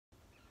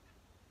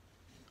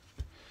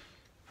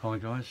Hi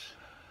guys,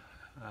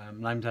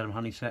 name's Adam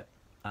Honeysett.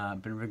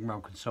 Been a rig and roll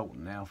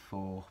consultant now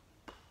for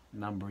a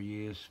number of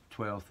years,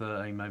 12,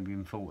 13, maybe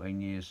even 14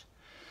 years.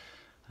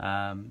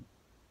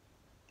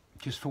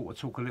 Just thought I'd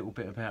talk a little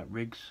bit about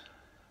rigs.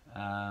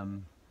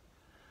 Had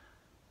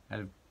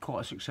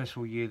quite a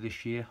successful year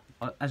this year,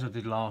 as I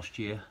did last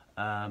year,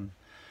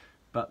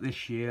 but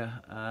this year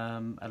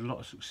had a lot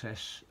of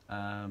success,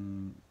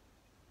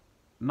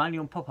 mainly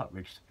on pop-up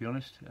rigs, to be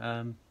honest.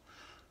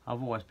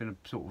 I've always been a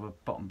sort of a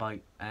bottom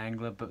bait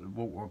angler, but the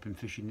water I've been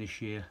fishing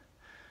this year,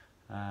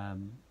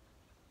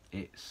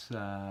 it's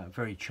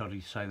very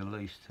choddy to say the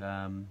least.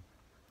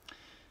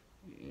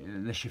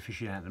 Unless you're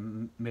fishing out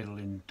the middle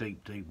in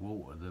deep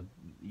water,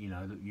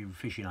 you're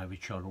fishing over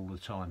chod all the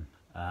time.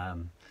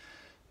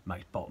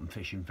 Makes bottom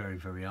fishing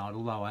very hard.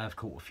 Although I have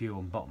caught a few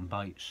on bottom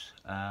baits,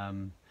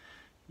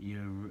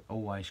 you're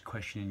always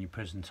questioning your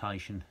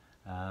presentation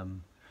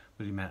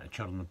with the amount of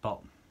chod on the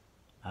bottom.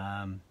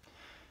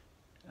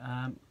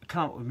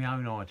 Come up with my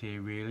own idea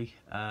really.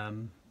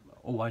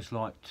 Always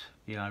liked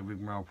rig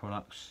and roll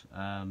products.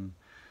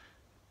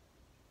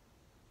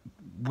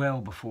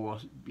 Well before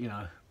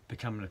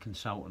becoming a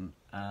consultant,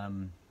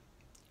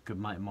 good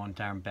mate of mine,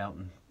 Darren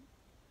Belton,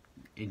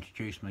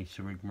 introduced me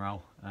to rig and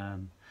roll,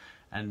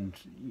 and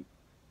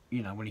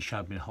when he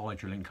showed me the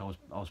Hydrolink, I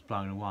was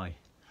blown away.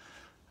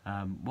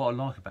 What I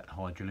like about the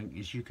Hydrolink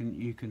is you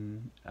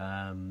can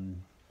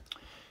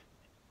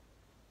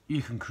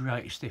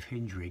create a stiff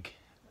hinge rig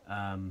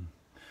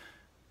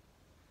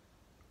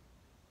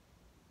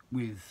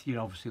with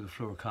obviously the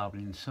fluorocarbon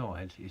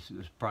inside. It's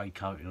braid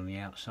coating on the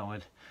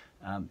outside.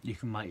 You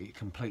can make it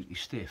completely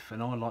stiff,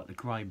 and I like the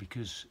grey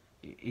because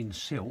in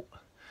silt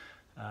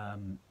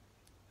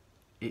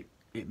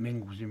it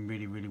mingles in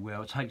really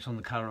well. It takes on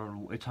the colour,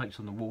 it takes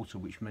on the water,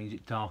 which means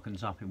it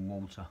darkens up in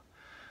water.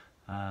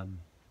 My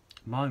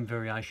own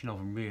variation of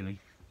them really.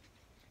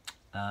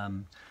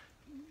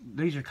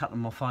 These are a couple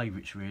of my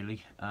favourites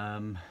really.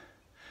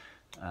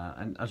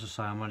 And as I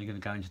say, I'm only going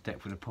to go into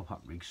depth with the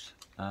pop-up rigs.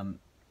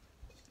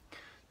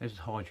 There's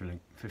a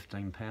Hydrolink,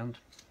 £15.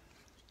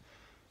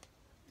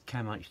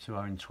 Cam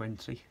H2O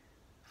 20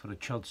 for the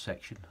chod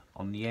section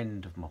on the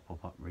end of my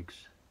pop-up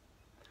rigs.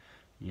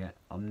 Yeah,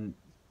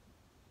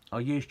 I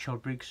use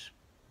chod rigs,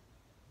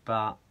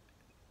 but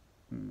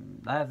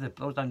they have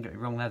don't get me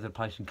wrong, they have their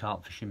place in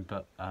carp fishing,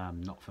 but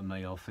not for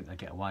me. I think they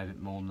get away with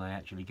it more than they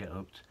actually get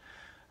hooked.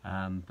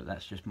 But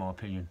that's just my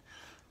opinion.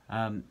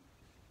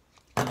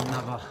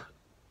 Another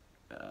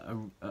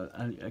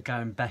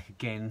going back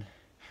again,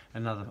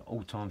 another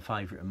all-time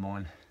favourite of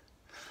mine,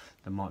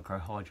 the Micro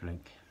Hydrolink.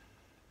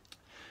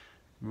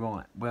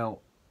 Right,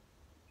 well,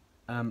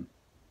 I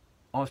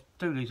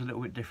do these a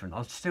little bit different.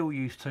 I still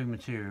use two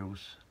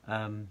materials,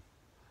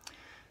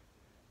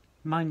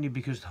 mainly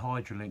because the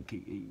Hydrolink,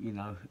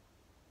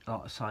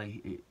 like I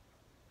say,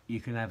 you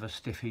can have a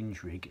stiff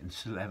hinge rig and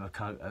still have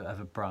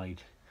a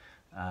braid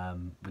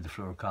with the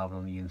fluorocarbon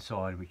on the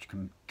inside, which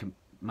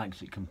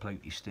makes it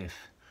completely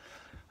stiff.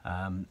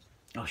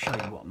 I'll show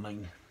you what I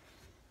mean.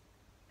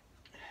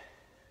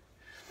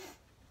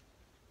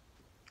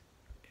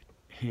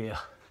 Here,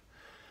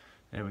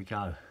 there we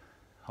go,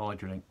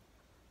 Hydrolink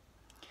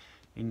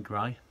in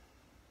grey.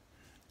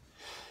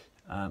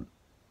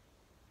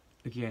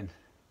 Again,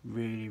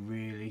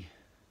 really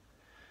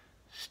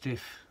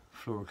stiff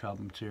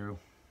fluorocarbon material.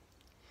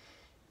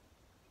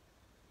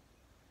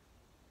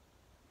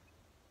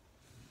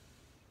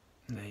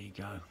 There you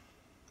go,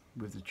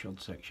 with the chod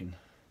section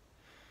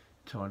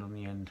tied on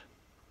the end.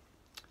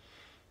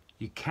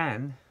 You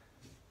can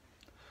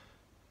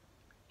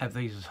have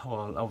these as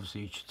high,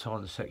 obviously you should tie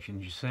the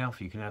sections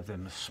yourself. You can have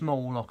them as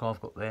small like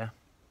I've got there,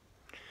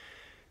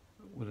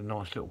 with a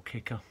nice little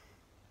kicker,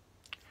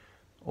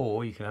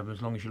 or you can have them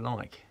as long as you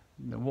like.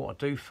 Now what I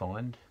do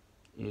find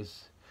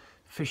is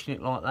fishing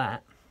it like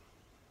that,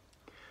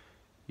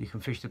 you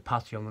can fish the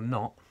putty on the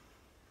knot,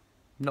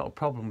 not a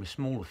problem with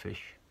smaller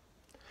fish,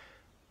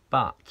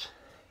 but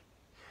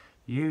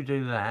you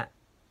do that,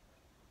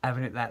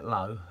 having it that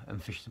low,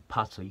 and fish the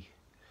putty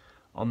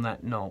on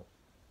that knot,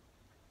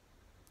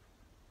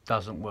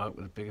 doesn't work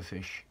with a bigger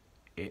fish.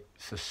 It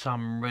for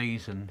some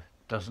reason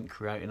doesn't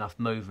create enough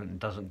movement and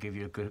doesn't give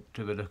you a good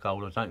hook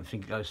hold. I don't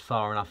think it goes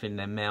far enough in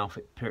their mouth.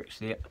 It pricks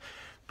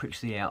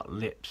the outer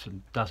lips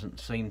and doesn't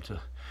seem to,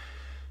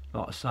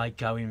 like I say,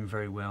 go in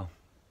very well.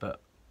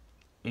 But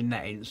in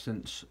that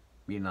instance,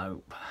 if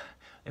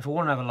I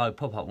want to have a low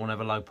pop-up, I want to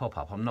have a low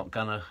pop-up. I'm not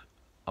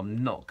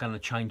gonna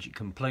change it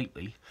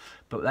completely,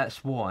 but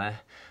that's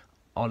why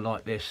I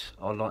like this.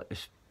 I like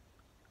this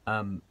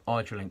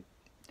Hydrolink,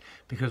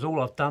 because all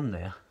I've done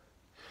there,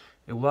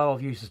 although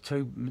I've used the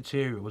two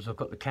materials, I've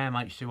got the Cam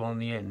H2 on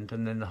the end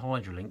and then the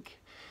Hydrolink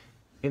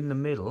in the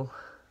middle.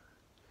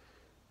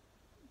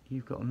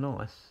 You've got a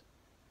nice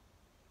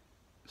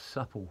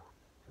supple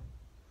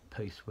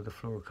piece with the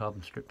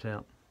fluorocarbon stripped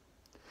out.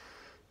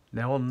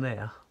 Now on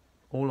there,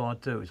 all I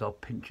do is I'll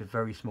pinch a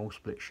very small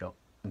split shot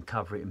and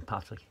cover it in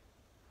putty.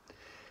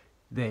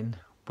 Then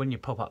when your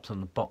pop-up's on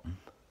the bottom,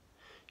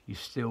 you've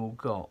still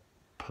got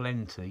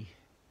plenty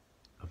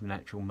of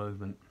natural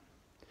movement.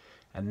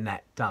 and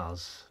that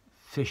does,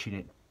 fishing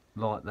it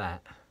like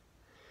that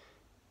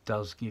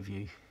does give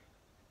you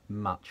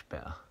much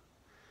better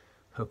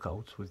hook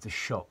holds with the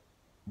shot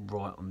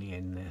right on the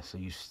end there, so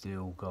you've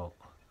still got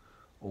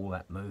all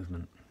that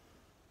movement.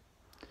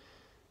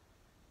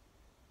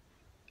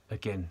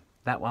 Again,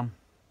 that one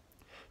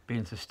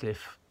being too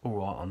stiff,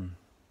 alright on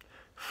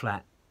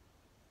flat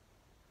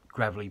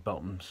gravelly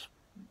bottoms,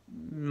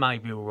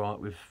 maybe alright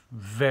with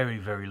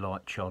very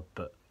light chod,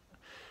 but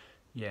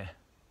yeah,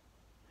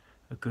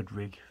 a good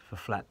rig for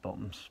flat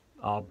bottoms,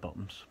 hard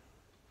bottoms,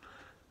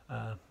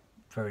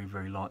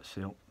 very light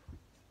silk.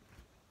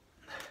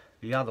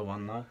 The other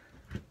one though,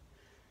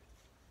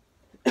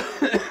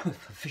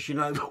 for fishing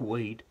over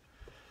weed,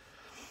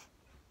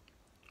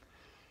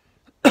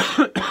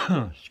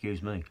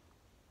 excuse me,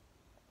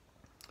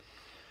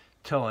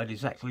 tied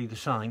exactly the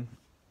same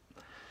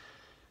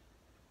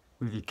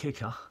with your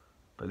kicker,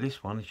 but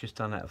this one is just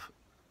done out of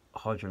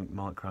hydraulic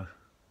micro.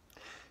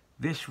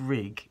 This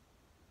rig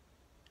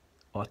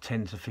I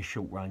tend to fish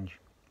short range.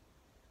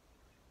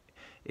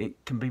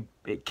 It can be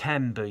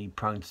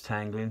prone to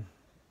tangling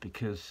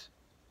because,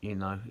 you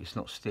know, it's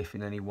not stiff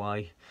in any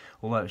way.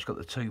 Although it's got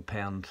the 2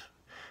 pound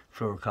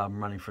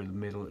fluorocarbon running through the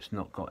middle, it's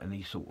not got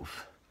any sort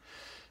of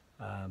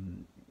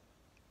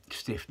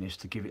stiffness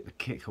to give it the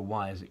kick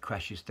away as it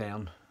crashes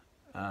down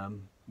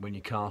when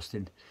you're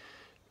casting.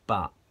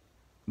 But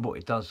what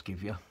it does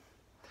give you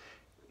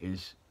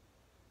is,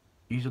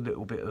 use a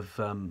little bit of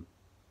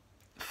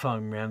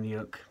foam around the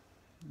hook,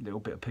 a little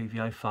bit of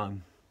PVA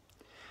foam,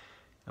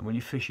 and when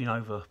you're fishing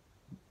over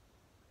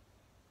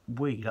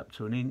weed up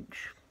to 1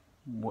 inch,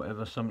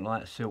 whatever, something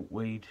like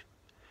silkweed,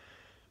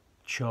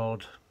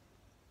 chod,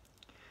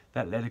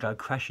 that leather go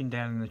crashing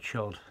down in the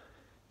chod,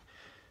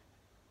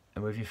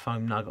 and with your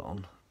foam nugget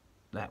on,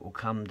 that will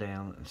come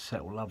down and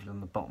settle lovely on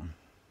the bottom.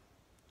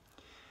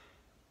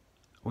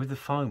 With the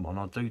foam on,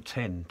 I do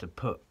tend to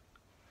put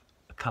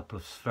a couple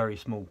of very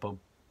small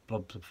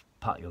blobs of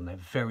putty on there,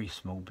 very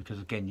small, because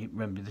again, you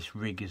remember this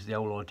rig is, the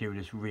whole idea of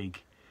this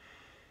rig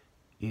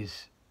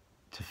is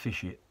to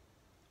fish it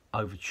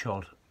over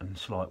chod and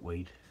slight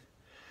weed.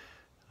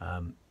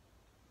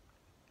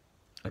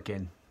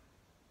 Again,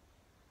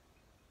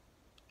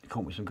 it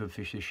caught me some good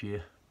fish this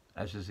year,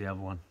 as is the other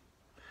one.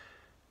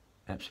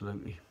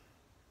 Absolutely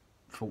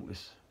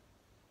faultless.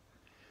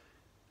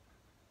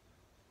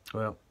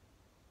 Well,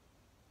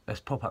 let's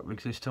pop up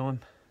rigs this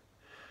time.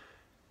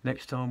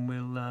 Next time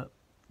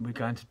we're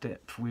going to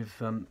depth with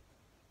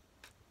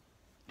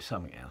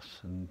something else,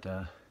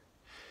 and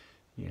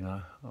you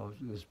know,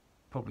 there's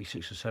probably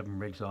 6 or 7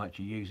 rigs I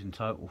actually use in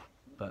total,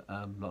 but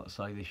like I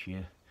say, this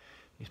year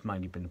it's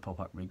mainly been the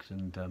pop-up rigs,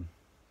 and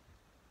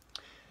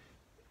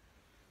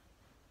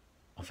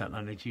I felt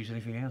no need to use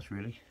anything else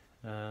really.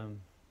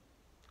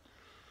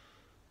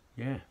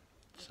 Yeah,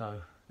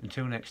 so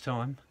until next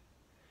time,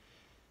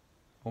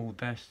 all the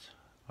best.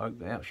 I hope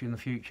that helps you in the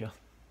future.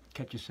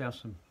 Catch yourself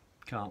some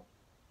carp.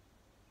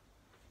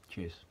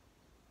 Cheers.